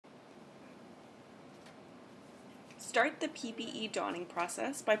Start the PPE donning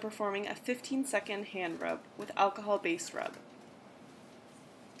process by performing a 15-second hand rub with alcohol-based rub.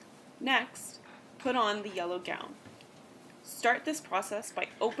 Next, put on the yellow gown. Start this process by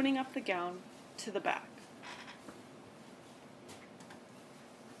opening up the gown to the back.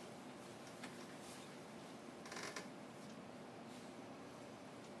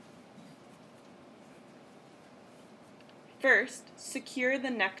 First, secure the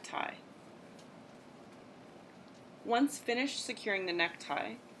necktie. Once finished securing the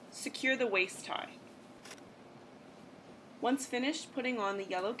necktie, secure the waist tie. Once finished putting on the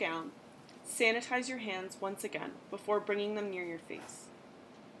yellow gown, sanitize your hands once again before bringing them near your face.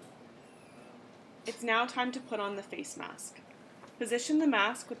 It's now time to put on the face mask. Position the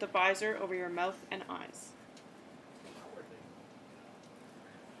mask with the visor over your mouth and eyes.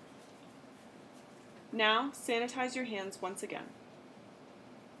 Now, sanitize your hands once again.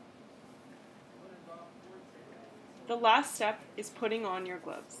 The last step is putting on your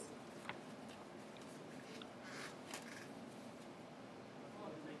gloves.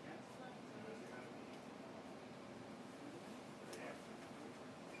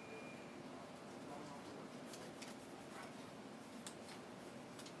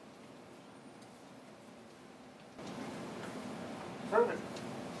 Perfect.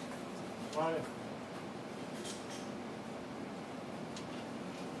 Got it.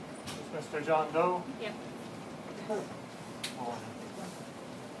 Is Mr. John Doe? Yep.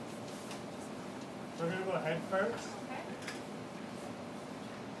 We're going to go head first.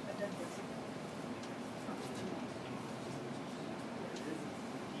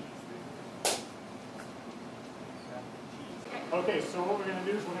 Okay, so what we're going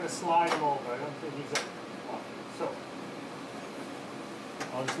to do is we're going to slide him over. I don't think he's so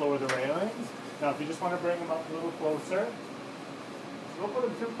I'll just lower the railings. Now if you just want to bring him up a little closer, don't put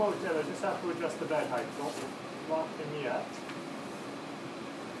him too close yet. I just have to adjust the bed height. Don't lock him yet.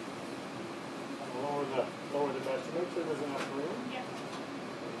 I'll lower the bed to make sure there's enough room. Yep.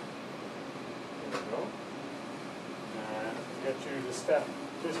 There we go. And get you to step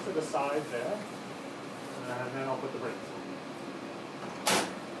just to the side there. And then I'll put the brakes on.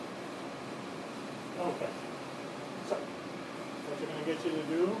 Okay. So, what you're going to get you to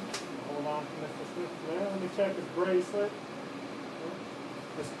do, hold on to Mr. Swift there. Let me check his bracelet.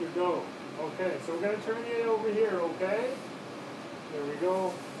 Mr. Doe. Okay, so we're going to turn it over here, okay? There we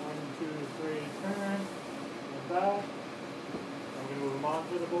go. 1, 2, 3, turn. And back. I'm going to move him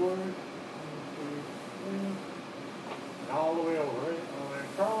onto the board. 1, 2, 3. And all the way over, right? All the way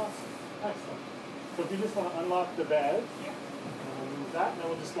across. Excellent. So if you just want to unlock the bed, we'll move that, and then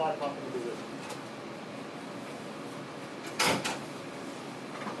we'll just slide him up into position.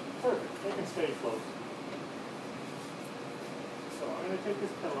 Perfect. They can stay close. So I'm going to take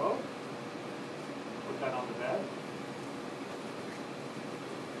this pillow, put that on the bed.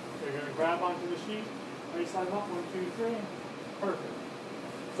 You're going to grab onto the sheet, right side up, 1, 2, 3. Perfect.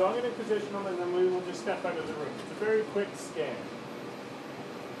 So I'm going to position them and then we will just step out of the room. It's a very quick scan.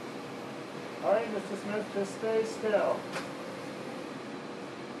 Alright, Mr. Smith, just stay still.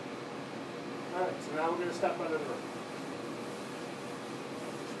 Alright, so now we're going to step out of the room.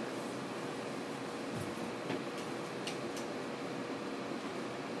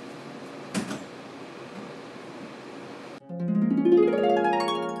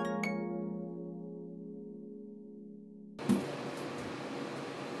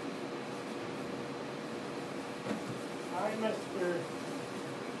 Alright, Mr.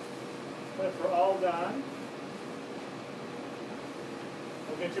 Smith, we're all done.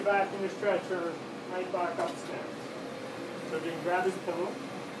 We'll get you back in your stretcher right back upstairs. So you can grab his pillow.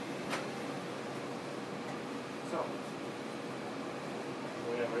 So,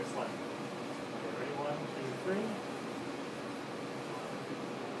 we have our slam. Okay, ready? 1, 2, 3.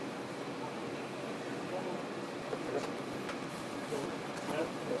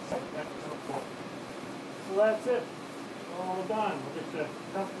 So that's it. All done. We'll get you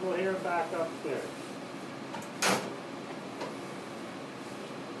comfortable here and back upstairs.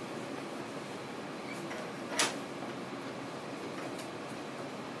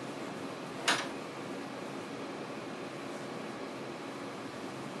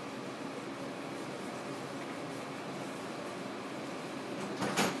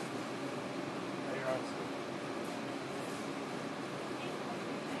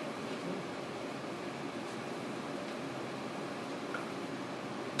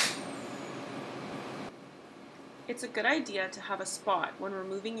 It's a good idea to have a spot when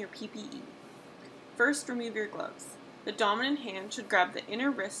removing your PPE. First, remove your gloves. The dominant hand should grab the inner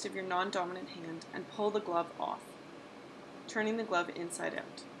wrist of your non-dominant hand and pull the glove off, turning the glove inside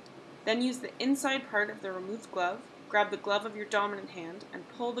out. Then use the inside part of the removed glove grab the glove of your dominant hand and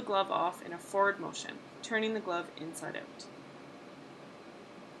pull the glove off in a forward motion, turning the glove inside out.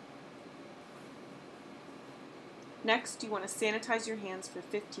 Next, you want to sanitize your hands for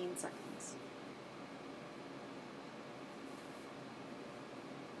 15 seconds.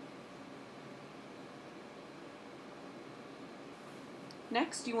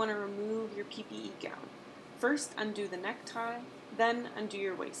 Next, you want to remove your PPE gown. First, undo the necktie, then undo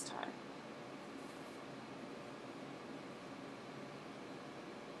your waist tie.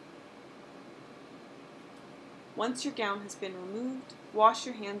 Once your gown has been removed, wash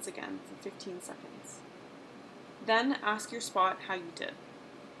your hands again for 15 seconds. Then ask your spot how you did.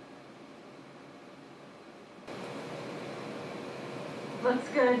 Looks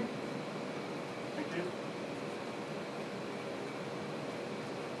good. Thank you.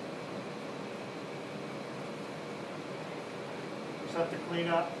 Just have to clean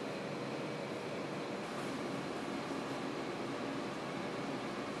up.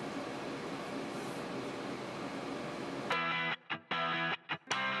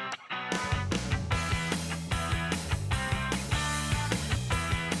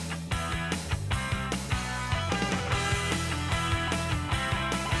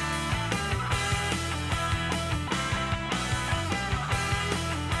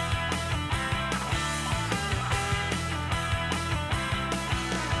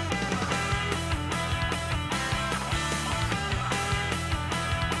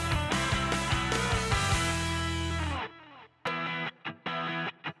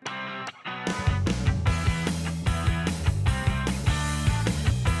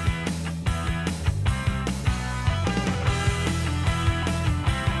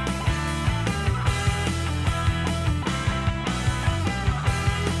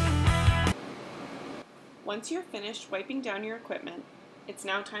 Once you're finished wiping down your equipment, it's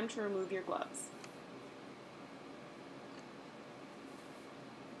now time to remove your gloves.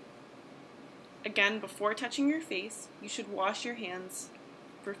 Again, before touching your face, you should wash your hands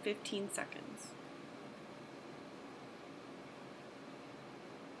for 15 seconds.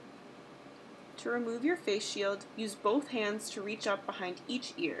 To remove your face shield, use both hands to reach up behind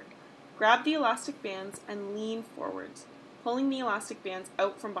each ear. Grab the elastic bands and lean forwards, pulling the elastic bands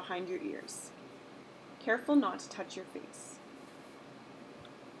out from behind your ears. Careful not to touch your face.